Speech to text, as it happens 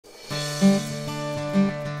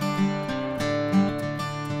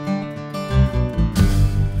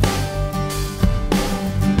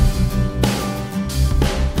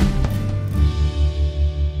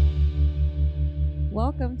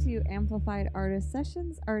Amplified Artist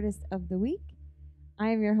Sessions Artist of the Week. I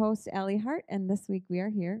am your host, Ally Hart, and this week we are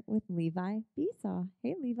here with Levi Besaw.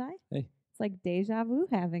 Hey, Levi. Hey. It's like deja vu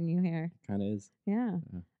having you here. Kind of is. Yeah.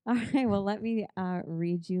 All right, well, let me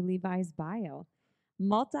read you Levi's bio.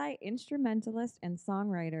 Multi-instrumentalist and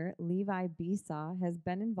songwriter Levi Besaw has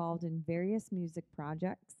been involved in various music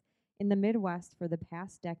projects in the Midwest for the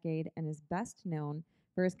past decade and is best known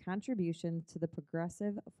for his contributions to the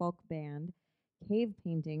progressive folk band Cave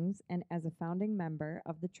Paintings and as a founding member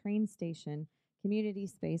of the Train Station community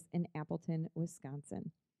space in Appleton, Wisconsin.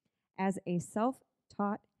 As a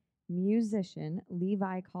self-taught musician,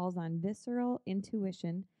 Levi calls on visceral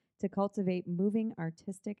intuition to cultivate moving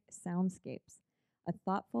artistic soundscapes. A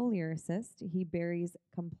thoughtful lyricist, he buries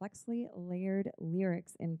complexly layered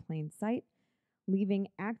lyrics in plain sight, leaving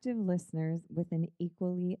active listeners with an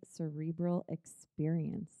equally cerebral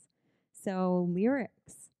experience. So,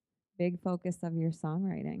 lyrics, big focus of your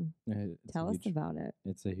songwriting. Tell us about it.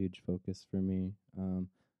 It's a huge focus for me. I'm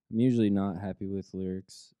usually not happy with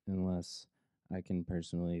lyrics unless I can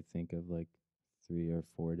personally think of like 3 or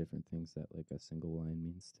 4 different things that like a single line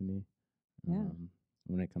means to me. Yeah.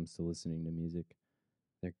 When it comes to listening to music,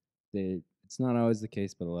 it's not always the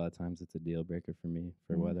case, but a lot of times it's a deal breaker for me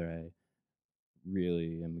for whether I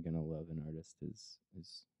really am gonna love an artist is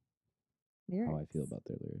lyrics. How I feel about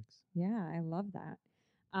their lyrics. Yeah, I love that.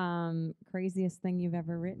 Craziest thing you've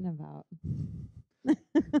ever written about?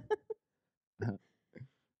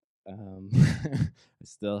 I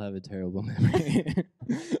still have a terrible memory.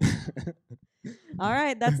 All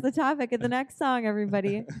right, that's the topic of the next song,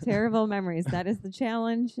 everybody. Terrible memories. That is the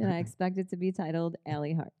challenge, and I expect it to be titled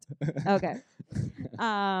Ally Hart. Okay.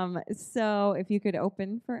 So if you could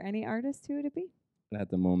open for any artist, who would it be? At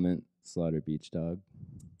the moment, Slaughter Beach Dog.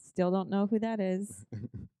 Still don't know who that is.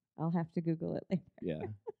 I'll have to Google it later. Yeah.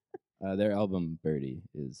 Their album Birdie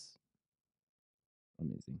is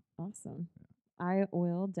amazing. Awesome. Yeah. I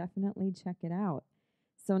will definitely check it out.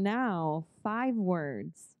 So now, 5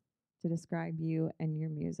 words to describe you and your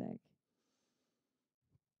music.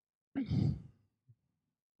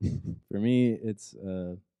 For me, it's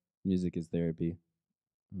music is therapy.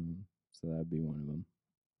 So that would be one of them.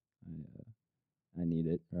 I need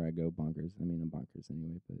it, or I go bonkers. I mean, I'm bonkers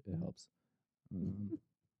anyway, but it helps.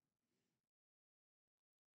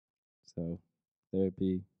 So,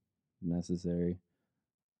 therapy, necessary,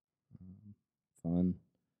 fun,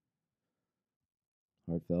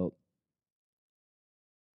 heartfelt.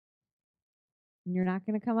 You're not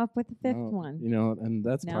going to come up with the 5th one. You know, and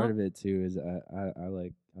that's part of it too. Is I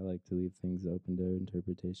like to leave things open to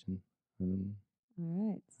interpretation. All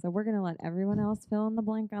right, so we're going to let everyone else fill in the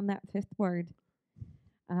blank on that 5th word.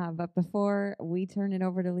 But before we turn it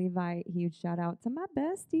over to Levi, huge shout out to my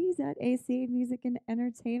besties at ACA Music and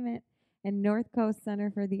Entertainment and North Coast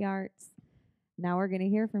Center for the Arts. Now we're going to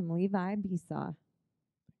hear from Levi Besaw.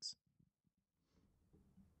 Thanks.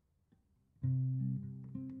 I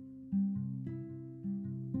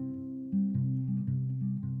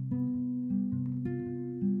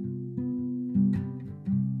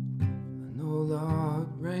know the hard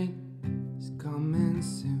rain is coming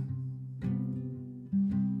soon.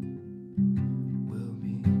 We'll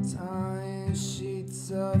be tying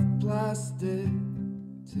sheets of plastic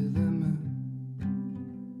to the moon.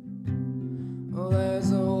 Oh,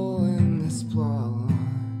 there's a hole in this plot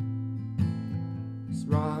line. There's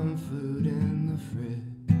rotten food in the fridge.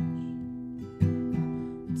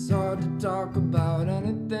 It's hard to talk about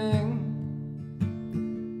anything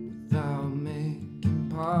without making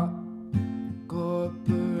pop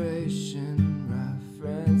corporation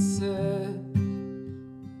references.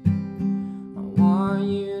 I want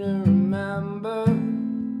you to remember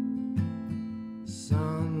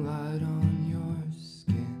sunlight on your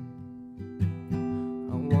skin.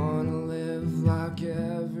 I wanna live like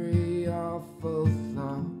every awful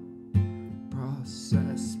thought,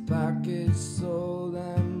 processed, packaged, sold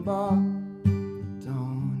and bought,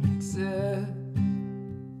 don't exist.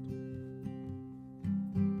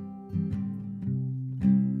 I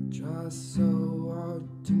try so hard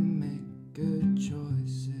to make good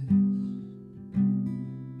choices,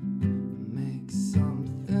 make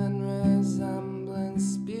something resembling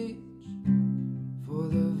speech for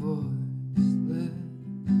the voiceless,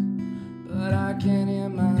 but I can't hear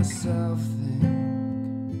myself think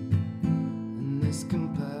in this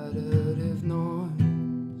competitive noise.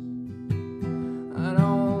 I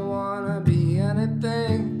don't wanna be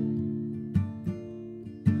anything,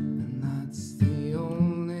 and that's the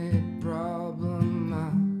only problem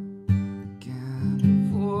I can't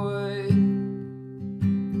avoid.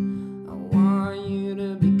 I want you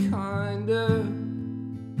to be kinder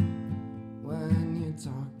when you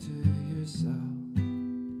talk to yourself.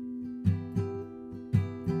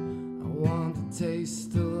 I want to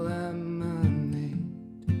taste the lemonade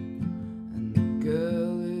and the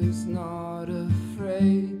girl who's not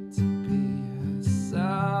afraid to be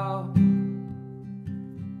herself.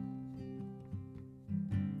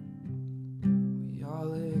 We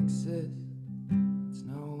all exist, it's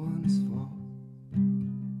no one's fault.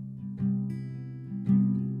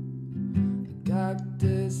 The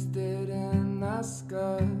cactus didn't ask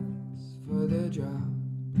us for the drought,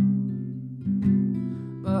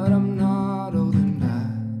 but I'm not holding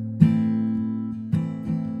back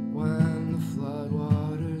when the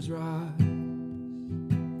floodwaters rise.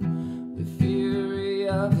 The fury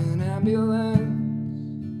of an ambulance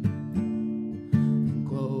and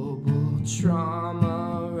global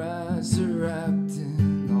trauma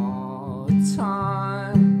resurrecting all the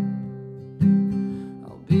time.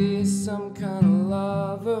 I'll be some kind of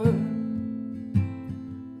lover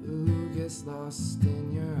who gets lost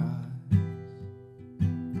in your eyes,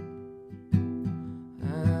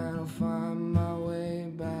 and I'll find my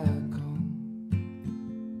way back home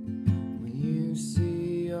when you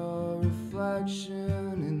see your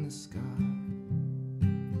reflection in the sky.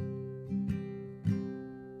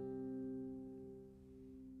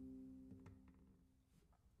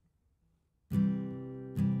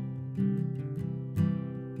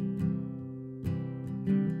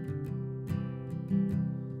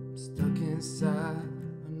 I'm stuck inside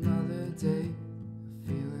another day,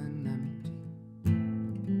 feeling empty,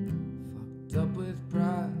 fucked up with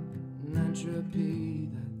pride and entropy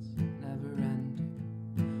that's never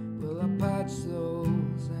ending. Will I patch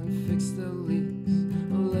those and fix the leaks,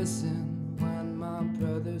 or listen when my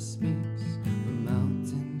brother speaks, or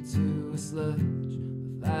melt into a sludge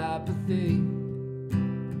of apathy?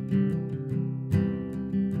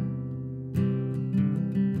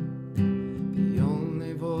 The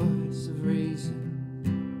only voice of reason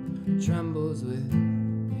trembles with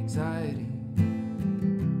anxiety.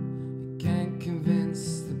 It can't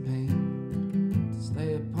convince the pain to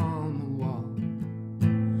stay upon the wall.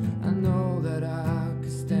 I know that I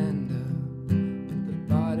could stand up, but the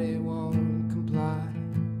body won't comply.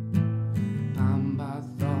 Bound by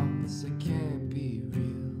thoughts that can't be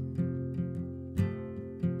real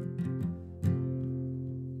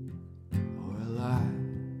or a lie.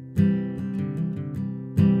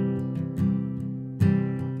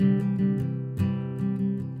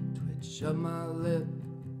 Twitch of my lip,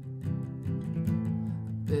 a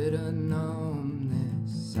bit of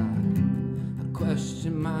numbness. I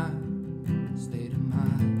question my state of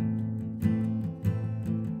mind,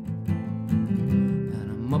 and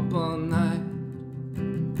I'm up all night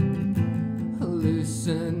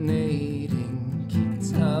hallucinating, keep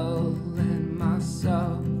telling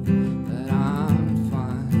myself that I'm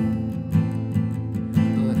fine,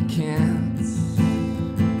 but I can't,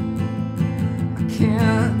 I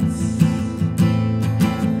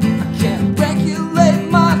can't regulate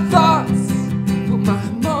my thoughts, put my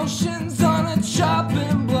emotions on a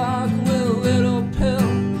chopping block with a little pill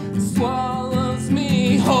that swallows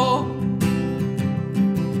me whole,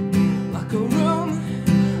 like a room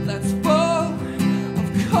that's full of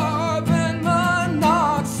carbon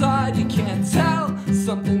monoxide. You can't tell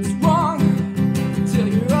something's wrong till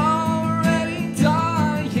you're already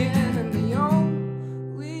dying, and the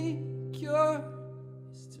only cure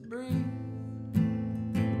is to breathe.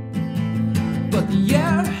 But the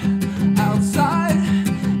air outside,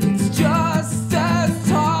 it's just as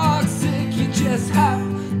toxic. You just have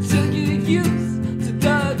to get used to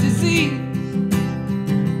the disease.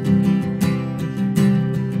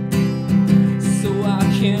 So I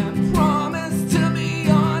can't promise to be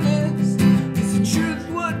honest, 'cause the truth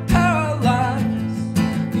would paralyze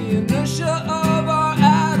the inertia of our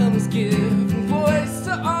atoms, giving voice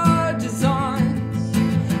to our designs.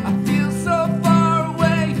 I feel so far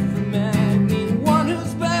away from anyone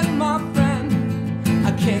who's been my friend.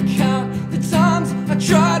 I can't count the times I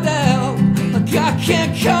tried to help, like I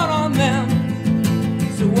can't count on them.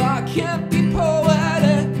 So I can't be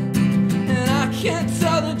poetic, and I can't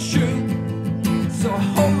tell the truth. So I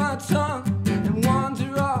hold my tongue and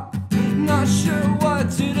wander off, not sure what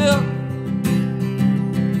to do.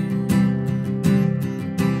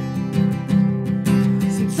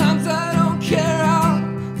 Sometimes I don't care how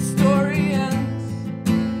the story ends.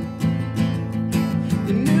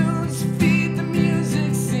 The news feed, the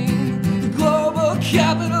music scene, the global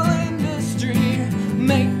capital industry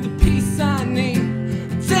make the peace I need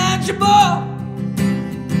tangible.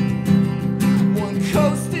 One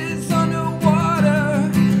coast is underwater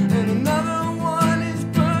and another one is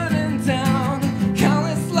burning down.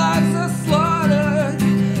 Countless lives are slaughtered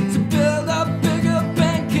to build a bigger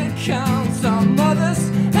bank account.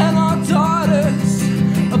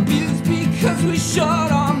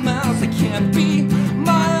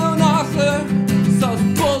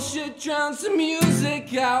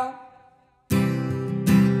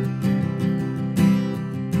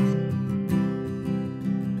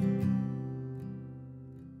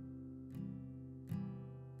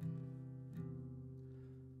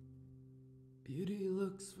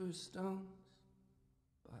 over stones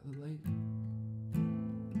by the lake,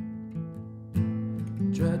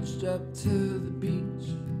 dredged up to the beach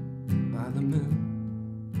by the moon,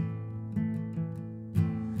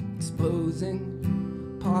 exposing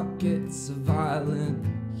pockets of violent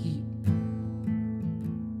heat,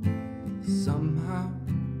 somehow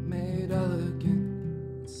made elegant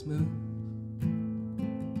and smooth.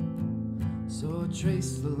 So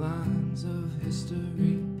trace the lines of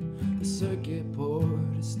history, a circuit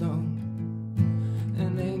board of stone,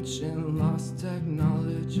 an ancient lost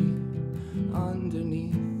technology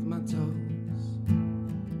underneath my toes,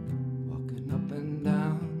 walking up and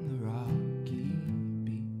down the rocky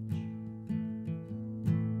beach.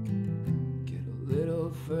 Get a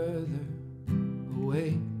little further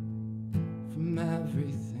away from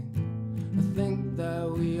everything. I think that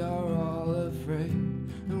we are all afraid,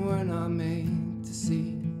 and we're not made to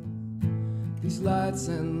see these lights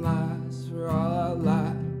and lies for all our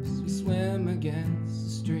lives. We swim against the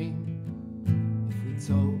stream. If we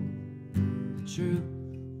told the truth,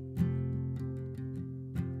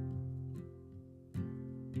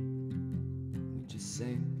 we just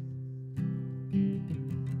sing.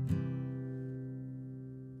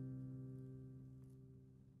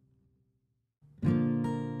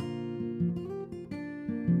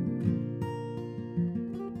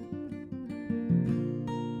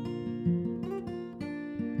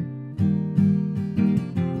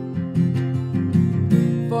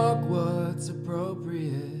 Fuck what's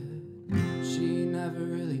appropriate, she never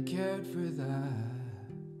really cared for that.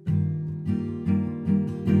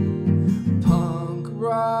 Punk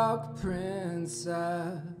rock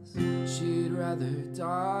princess, she'd rather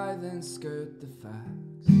die than skirt the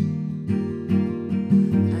facts.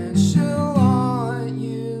 And she'll want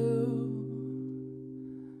you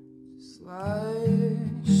just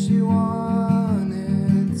like she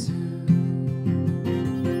wanted to.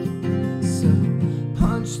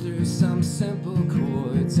 Punch through some simple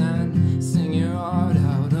chords and sing your heart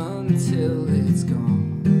out until it's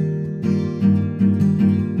gone.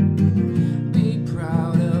 Be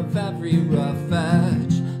proud of every rough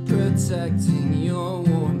edge, protecting your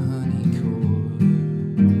warm honey core.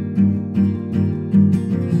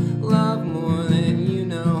 Love more than you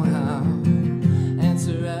know how,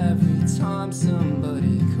 answer every time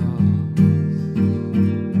somebody calls.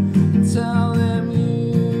 Tell them you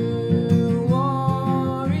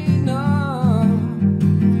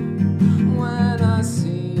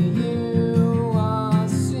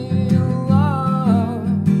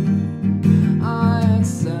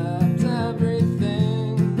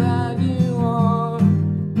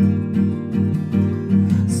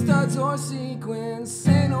or sequence,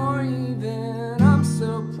 saint or even, I'm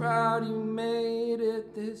so proud you made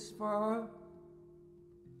it this far.